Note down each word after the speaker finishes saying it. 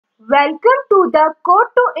Welcome to the Code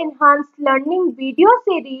to Enhance Learning video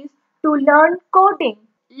series to learn coding.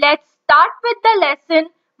 Let's start with the lesson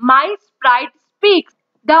My Sprite Speaks.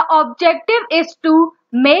 The objective is to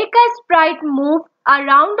make a sprite move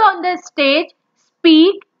around on the stage,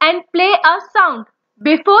 speak and play a sound.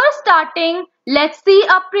 Before starting, let's see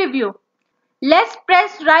a preview. Let's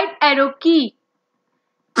press right arrow key.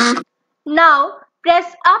 Now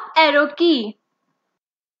press up arrow key.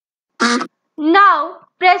 Now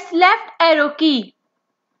press left arrow key.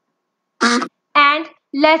 And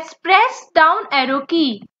let's press down arrow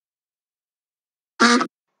key.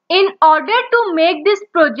 In order to make this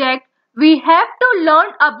project, we have to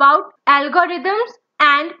learn about algorithms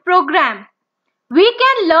and program. We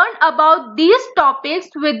can learn about these topics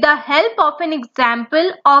with the help of an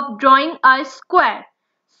example of drawing a square.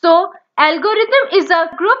 So, algorithm is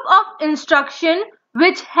a group of instruction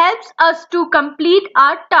which helps us to complete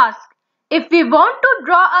our task. If we want to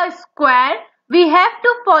draw a square, we have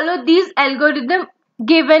to follow these algorithms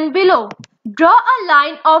given below. Draw a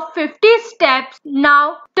line of 50 steps.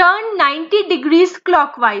 Now turn 90 degrees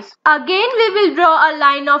clockwise. Again we will draw a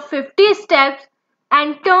line of 50 steps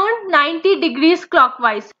and turn 90 degrees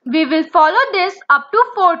clockwise. We will follow this up to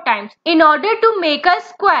 4 times in order to make a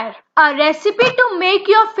square. A recipe to make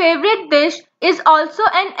your favorite dish is also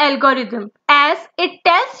an algorithm, as it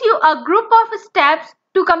tells you a group of steps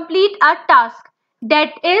to complete a task,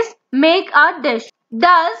 that is, make a dish.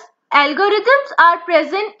 Thus, algorithms are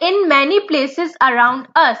present in many places around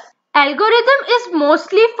us. Algorithm is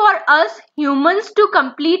mostly for us humans to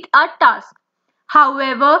complete a task.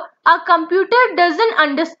 However, a computer doesn't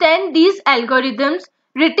understand these algorithms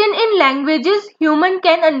written in languages human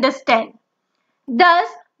can understand. Thus,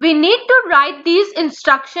 we need to write these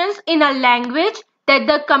instructions in a language that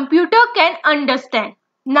the computer can understand.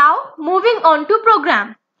 Now, moving on to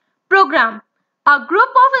program. Program, a group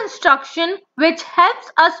of instructions which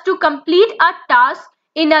helps us to complete a task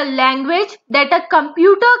in a language that a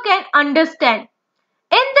computer can understand.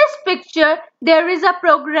 In this picture, there is a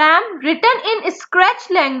program written in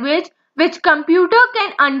Scratch language which computer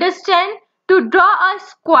can understand to draw a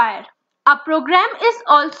square. A program is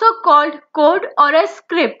also called code or a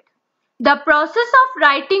script. The process of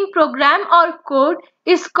writing program or code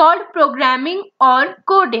is called programming or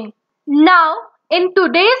coding. Now, in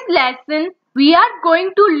today's lesson, we are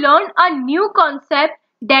going to learn a new concept,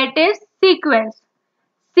 that is sequence.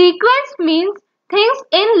 Sequence means things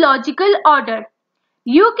in logical order.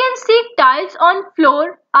 You can see tiles on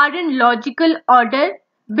floor are in logical order.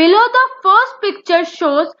 Below, the first picture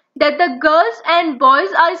shows that the girls and boys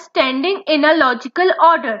are standing in a logical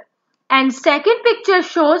order. And second picture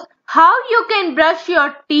shows how you can brush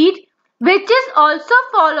your teeth, which is also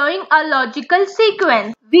following a logical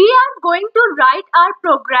sequence. We are going to write our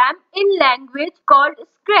program in language called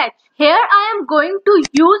Scratch. Here I am going to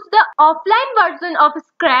use the offline version of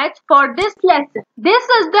Scratch for this lesson. This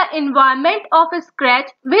is the environment of Scratch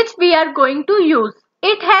which we are going to use.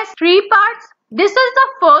 It has 3 parts. This is the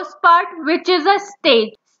first part, which is a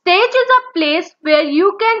stage. Stage is a place where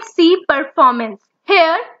you can see performance.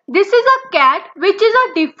 Here, this is a cat which is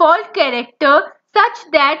a default character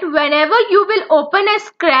such that whenever you will open a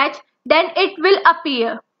Scratch, then it will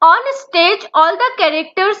appear. On stage, all the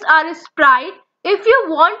characters are sprite. If you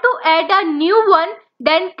want to add a new one,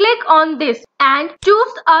 then click on this and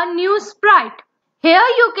choose a new sprite. Here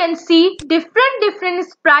you can see different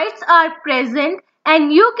sprites are present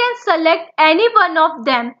and you can select any one of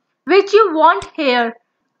them which you want here.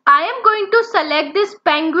 I am going to select this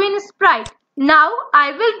penguin sprite. Now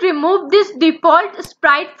I will remove this default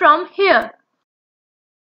sprite from here.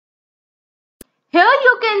 Here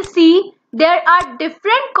you can see there are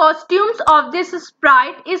different costumes of this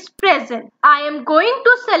sprite is present. I am going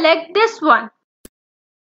to select this one.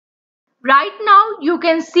 Right now you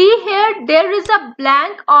can see here there is a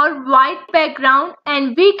blank or white background,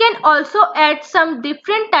 and we can also add some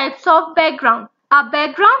different types of background. A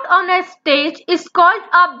background on a stage is called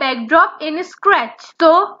a backdrop in Scratch.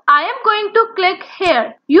 So I am going to click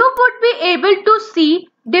here. You would be able to see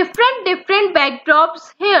different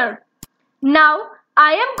backdrops here. Now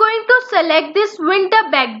I am going to select this winter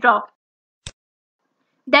backdrop.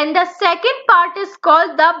 Then the second part is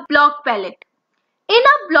called the block palette. In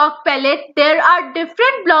a block palette, there are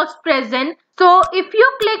different blocks present. So if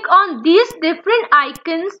you click on these different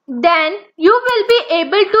icons, then you will be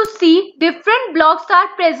able to see different blocks are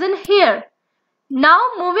present here. Now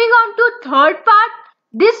moving on to third part,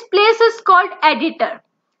 this place is called editor.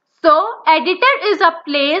 So editor is a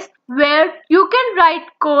place where you can write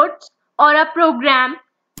codes or a program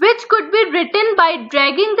which could be written by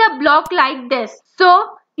dragging the block like this. So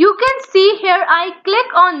You can see here I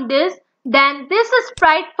click on this, then this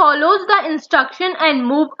sprite follows the instruction and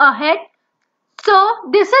move ahead. So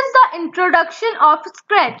this is the introduction of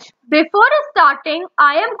Scratch. Before starting,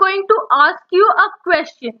 I am going to ask you a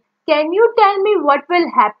question. Can you tell me what will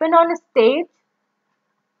happen on stage?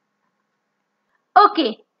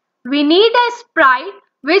 Okay, we need a sprite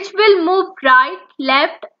which will move right,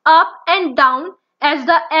 left, up and down as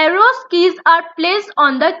the arrows keys are placed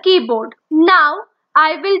on the keyboard. Now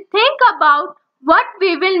I will think about what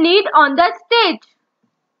we will need on the stage.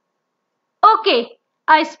 Okay,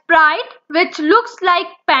 a sprite which looks like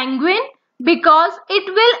penguin because it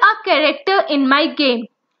will a character in my game.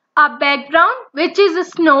 A background which is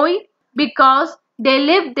snowy because they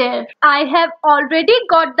live there. I have already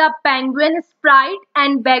got the penguin sprite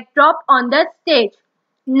and backdrop on the stage.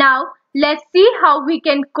 Now let's see how we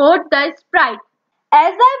can code the sprite.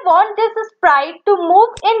 As I want this sprite to move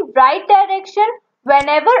in right direction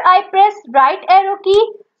whenever I press right arrow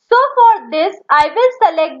key, so for this I will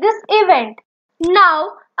select this event.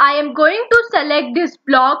 Now I am going to select this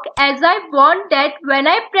block as I want that when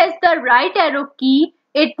I press the right arrow key,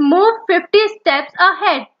 it moves 50 steps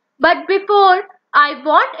ahead. But before, I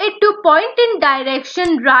want it to point in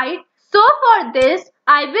direction right. So for this,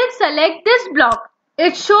 I will select this block.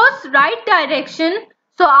 It shows right direction.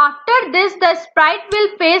 So after this, the sprite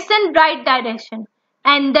will face in right direction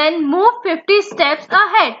and then move 50 steps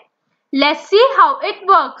ahead. Let's see how it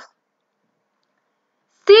works.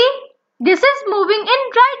 See, this is moving in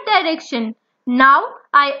right direction. Now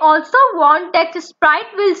I also want that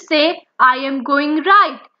sprite will say I am going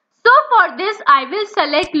right. So for this I will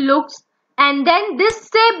select looks and then this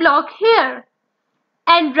say block here.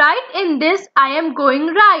 And right in this I am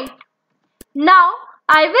going right. Now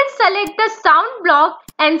I will select the sound block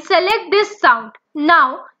and select this sound.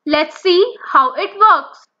 Now let's see how it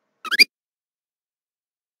works.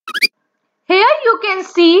 Here you can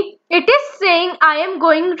see it is saying I am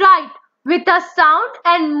going right with a sound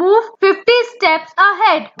and move 50 steps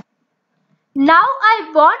ahead. Now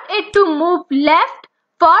I want it to move left.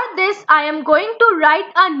 For this I am going to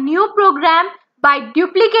write a new program by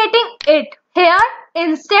duplicating it. Here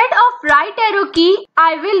instead of right arrow key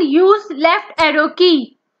I will use left arrow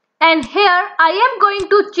key. And here I am going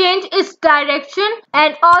to change its direction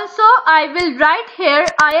and also I will write here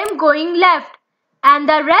I am going left. And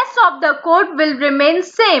the rest of the code will remain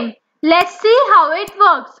same. Let's see how it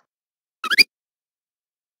works.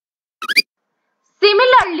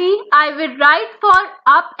 Similarly, I will write for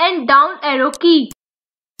up and down arrow key.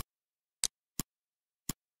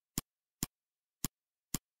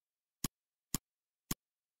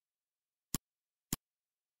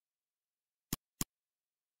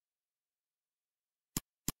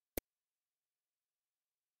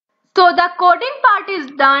 So the coding part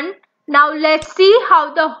is done. Now let's see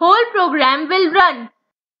how the whole program will run.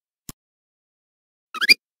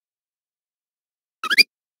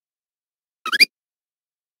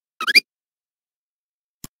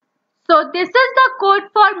 So this is the code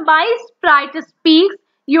for my Sprite Speaks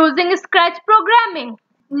using Scratch programming.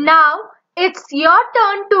 Now it's your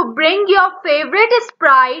turn to bring your favorite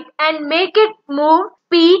sprite and make it move,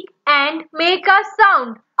 speak and make a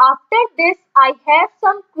sound. After this, I have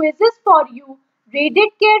some quizzes for you. Read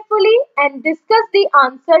it carefully and discuss the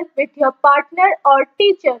answer with your partner or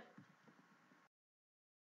teacher.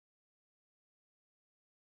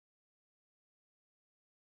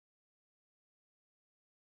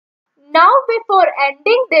 Now before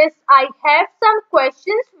ending this, I have some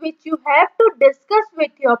questions which you have to discuss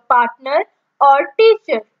with your partner or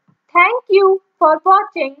teacher. Thank you for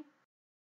watching.